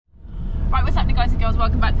girls,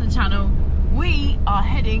 welcome back to the channel. We are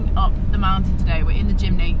heading up the mountain today. We're in the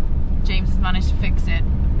jimny. James has managed to fix it.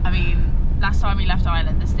 I mean, last time we left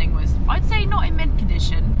Ireland, this thing was, I'd say, not in mint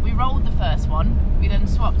condition. We rolled the first one. We then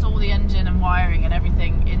swapped all the engine and wiring and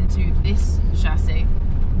everything into this chassis.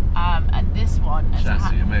 And this one...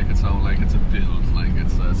 Chassis, you make it sound like it's a build, like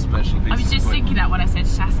it's a special piece of I was just thinking that when I said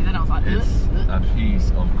chassis, then I was like... It's a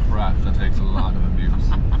piece of crap that takes a lot of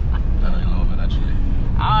abuse. And I love it, actually.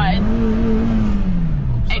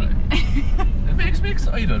 It makes me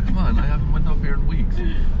excited. Come on, I haven't went up here in weeks.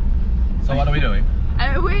 So what are we doing?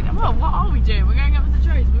 Well, what are we doing? We're going up with the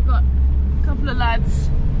Joes. We've got a couple of lads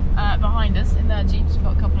behind us in their Jeeps. We've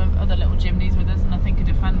got a couple of other little Jimneys with us, and I think a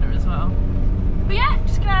Defender as well. But yeah,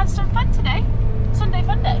 just gonna have some fun today. Sunday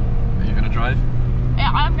fun day. Are you gonna drive?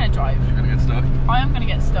 Yeah, I am gonna drive. You're gonna get stuck? I am gonna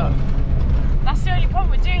get stuck. That's the only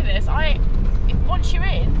problem with doing this. Once you're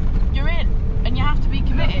in, and you have to be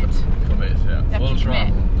committed. Commit, yeah. Full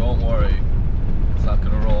throttle. Don't worry. It's not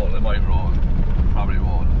gonna roll. It might roll. Probably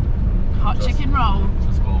won't. Hot chicken roll.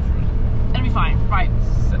 Just go for it. It'll be fine. Right.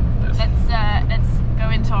 Let's go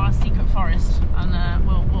into our secret forest and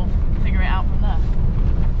we'll figure it out from there.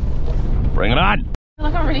 Bring it on! I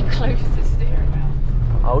feel like I'm really close to the steering wheel.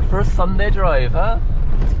 Out for a Sunday drive, huh?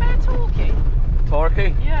 It's very talky.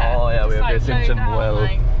 Torquey? Yeah. Oh yeah, we have this engine well.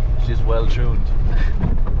 Like... She's well tuned.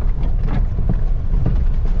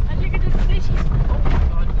 And look at this fish. Oh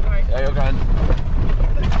my god. Sorry. Yeah, you're grand.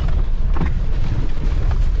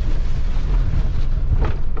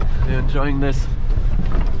 You enjoying this?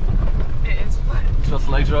 It is fun. Just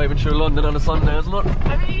like driving through London on a Sunday, isn't it?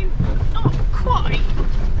 I mean, not quite.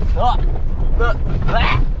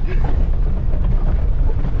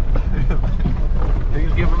 You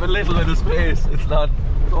give him a little bit of space. It's not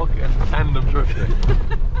fucking tandem drifting.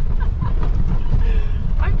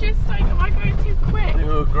 I'm just like, am I going too quick?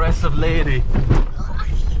 You aggressive lady.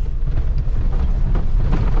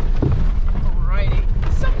 Alrighty.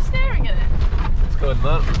 Stop staring at it. It's good,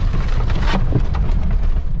 man.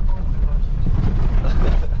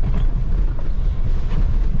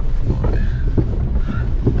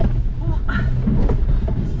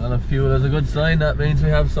 Smell of fuel is a good sign. That means we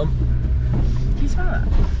have some. Can you smell that?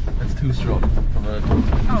 That's two-stroke from a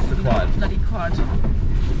quad. Bloody quad.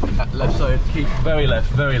 Left side, keep very left,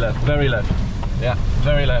 very left, very left. Yeah,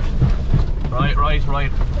 very left. Right, right,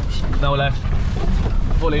 right. Now left.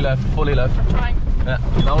 Fully left, fully left. I'm trying. Yeah,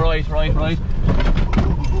 now right, right, right.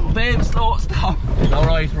 Babe, slow, stop. Now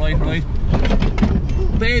right, right, right.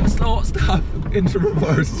 Babe, slow, stop. Into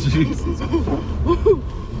reverse, Jesus.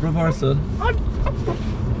 Reverse it.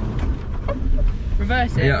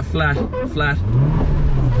 Reverse it? Yeah, flat, flat.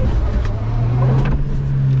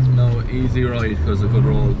 No, easy right, because it could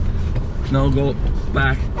roll. Now go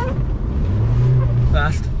back.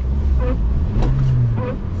 Fast.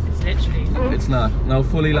 It's literally. It's not. Now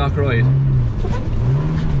fully lock right.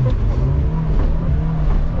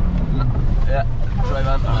 Yeah, drive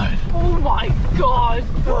on. Alright. Oh my god!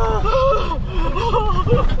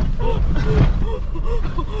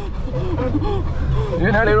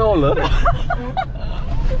 You nearly rolled it.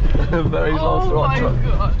 Very close. Oh my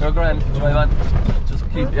god. You're grand. Drive on. Just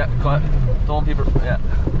keep, yeah, quiet. Don't people, yeah.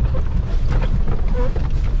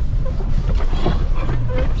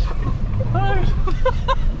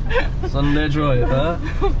 Sunday drive, huh?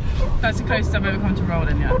 That's the closest I've ever come to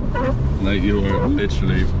rolling yet. Like you were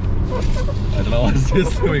literally, I don't know, what's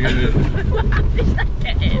this doing in it? Did I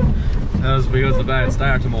get in? That was because of the bad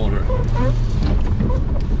starter motor.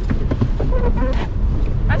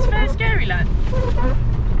 That's very scary, lad.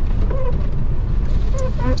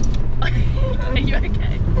 Are you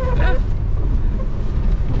okay?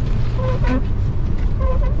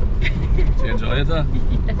 Do you enjoy it though?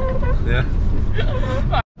 Yeah.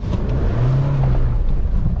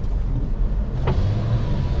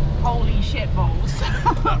 Holy shit balls.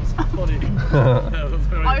 That's funny.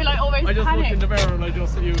 I like almost I just panicked. looked in the mirror and I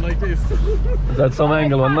just see you like this. Is that some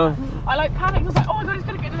angle one now? I like panicked. I was like, oh my god, it's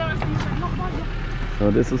gonna get to there. Not bad.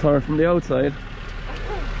 So this is her from the outside.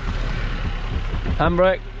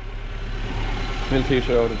 Handbrake. We'll teach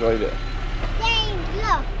her how to drive it. James,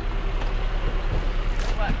 look.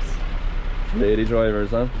 Works. Lady drivers,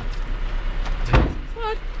 huh?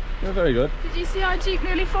 What? You're very good. Did you see our Jeep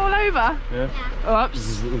nearly fall over? Yeah.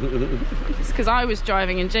 Oops. It's because I was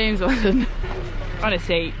driving and James wasn't.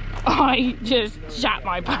 Honestly, I just shat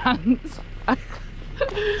my pants.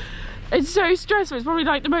 It's so stressful. It's probably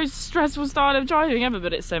like the most stressful style of driving ever,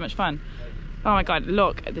 but it's so much fun. Oh my god,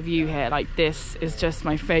 look at the view here. Like, this is just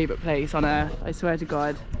my favourite place on earth, I swear to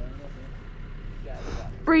god.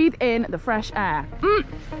 Breathe in the fresh air.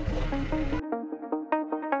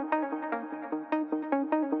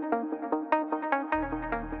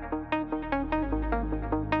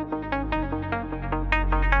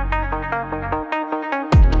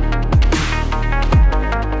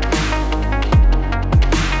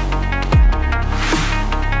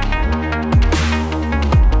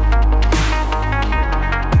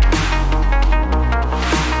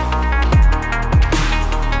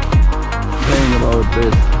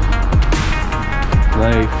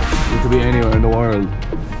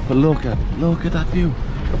 well. But look at that view.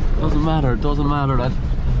 Doesn't matter that,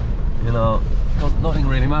 you know, nothing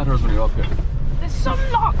really matters when you're up here. There's some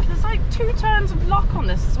lock. There's like 2 turns of lock on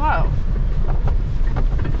this as well.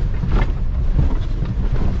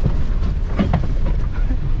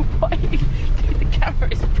 Why? The camera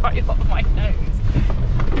is right on my nose.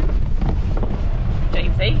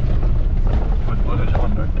 Jamesy? Put footage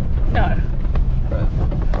under. No.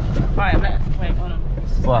 Right. Right, wait, hold on.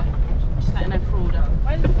 What? Just letting her crawl down.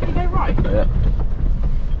 Why did you go right? Yeah.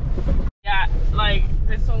 Yeah, like,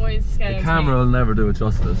 this always scares The camera will never do it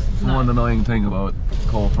justice. It's No. one annoying thing about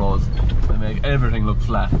GoPros. They make everything look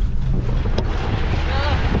flat.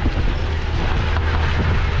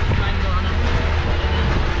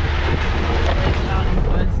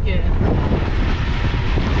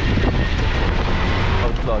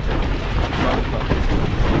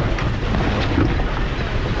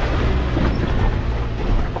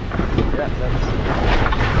 Yeah, that's...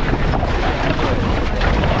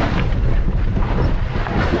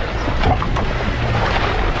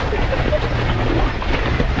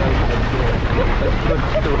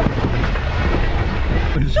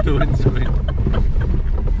 Doing.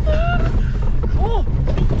 Oh!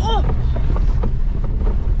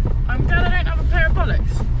 I'm glad I don't have a pair of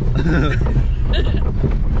bollocks.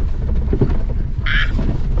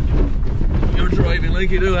 You're driving like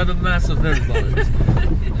you do have a massive pair of bollocks.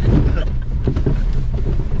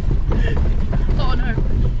 Oh no.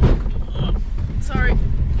 Sorry.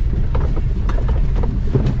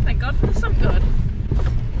 Thank God for the sun guard.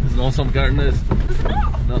 There's no some garden is. There's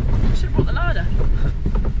not. No. I should have brought the ladder.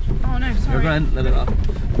 Oh no, sorry. You're grand, let it off.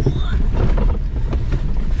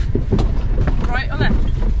 Right or left?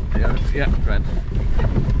 Yeah, grand.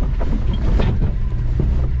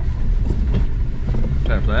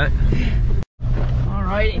 Fair play.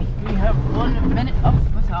 Alrighty, we have 1 minute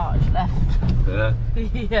of massage left. Yeah.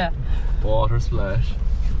 Yeah. Water splash.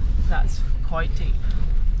 That's quite deep.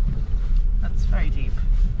 That's very deep.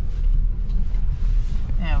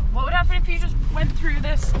 Now, what would happen if you just went through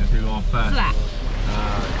this If you go fast. flat?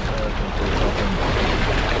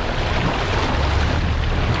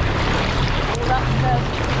 All that said,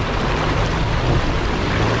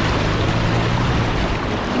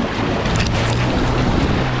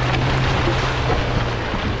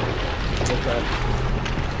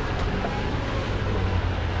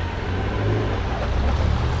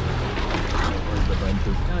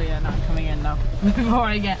 oh yeah, no, I'm coming in now. Before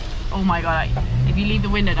I get, oh my god, if you leave the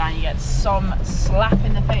window down you get some slap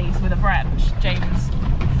in the face with a branch. James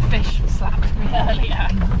fish slapped me earlier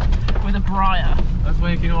with a briar. That's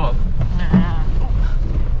waking up. Yeah.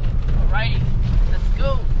 Alrighty, let's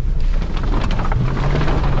go.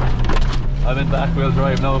 I'm in back wheel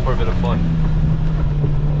drive now for a bit of fun.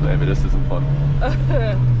 Maybe this isn't fun.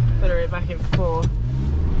 Better it back in 4.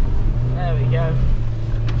 There we go.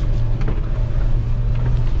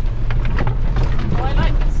 Oh, I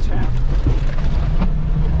like this trail.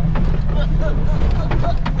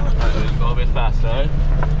 Right, we'll go a bit faster, right?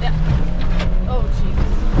 Yeah. Oh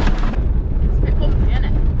Jesus. It's a bit bumpy, isn't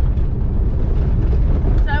it?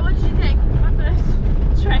 So what did you think? My first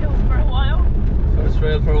trail for a while. First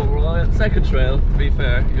trail for a while. Second trail, to be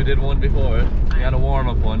fair, you did one before. You had a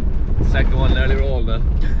warm-up one. Second one nearly rolled it.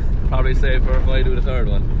 Probably safer if I do the third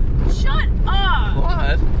one. Shut up!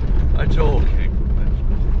 What? I'm joking.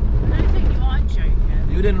 I don't think you are joking.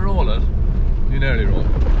 You didn't roll it. You nearly rolled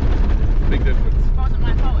it. Big difference. It wasn't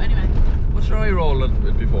my fault anyway. Well, sure, I rolled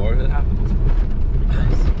it before. It happens. It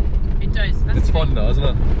does. It does. That's It's the fun thing. though, isn't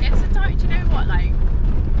it? It's a type, do you know what, like,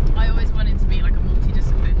 I always wanted to be like a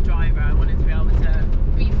multidisciplined driver. I wanted to be able to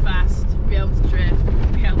be fast, be able to drift,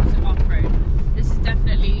 be able to off-road. This is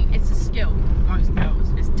definitely, it's a skill, guys and girls.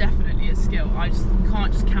 It's definitely a skill. I just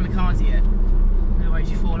can't just kamikaze it, otherwise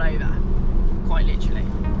you fall over, quite literally.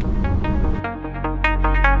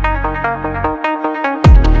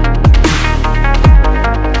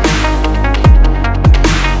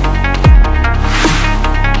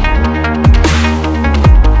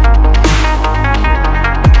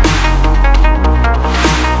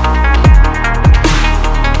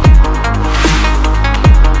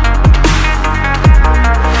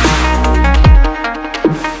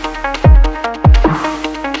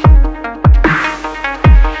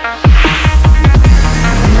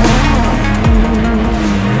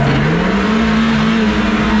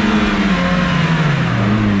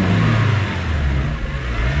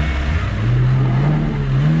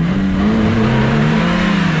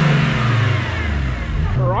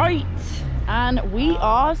 And we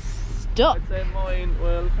are stuck. I'd say mine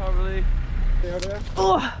will probably be over there.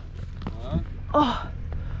 Oh, oh,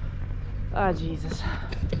 oh, Jesus.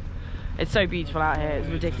 It's so beautiful out here, it's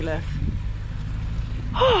ridiculous.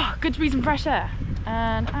 Oh, good to breathe some fresh air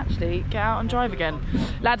and actually get out and drive again.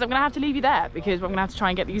 Lads, I'm gonna have to leave you there because I'm gonna have to try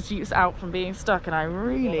and get these jeeps out from being stuck, and I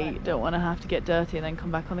really don't want to have to get dirty and then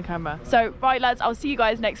come back on the camera. So right lads, I'll see you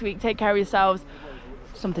guys next week. Take care of yourselves.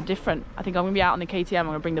 Something different. I think I'm gonna be out on the KTM. I'm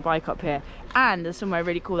gonna bring the bike up here, and there's somewhere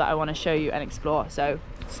really cool that I want to show you and explore, so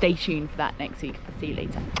stay tuned for that next week. I'll see you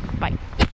later. Bye.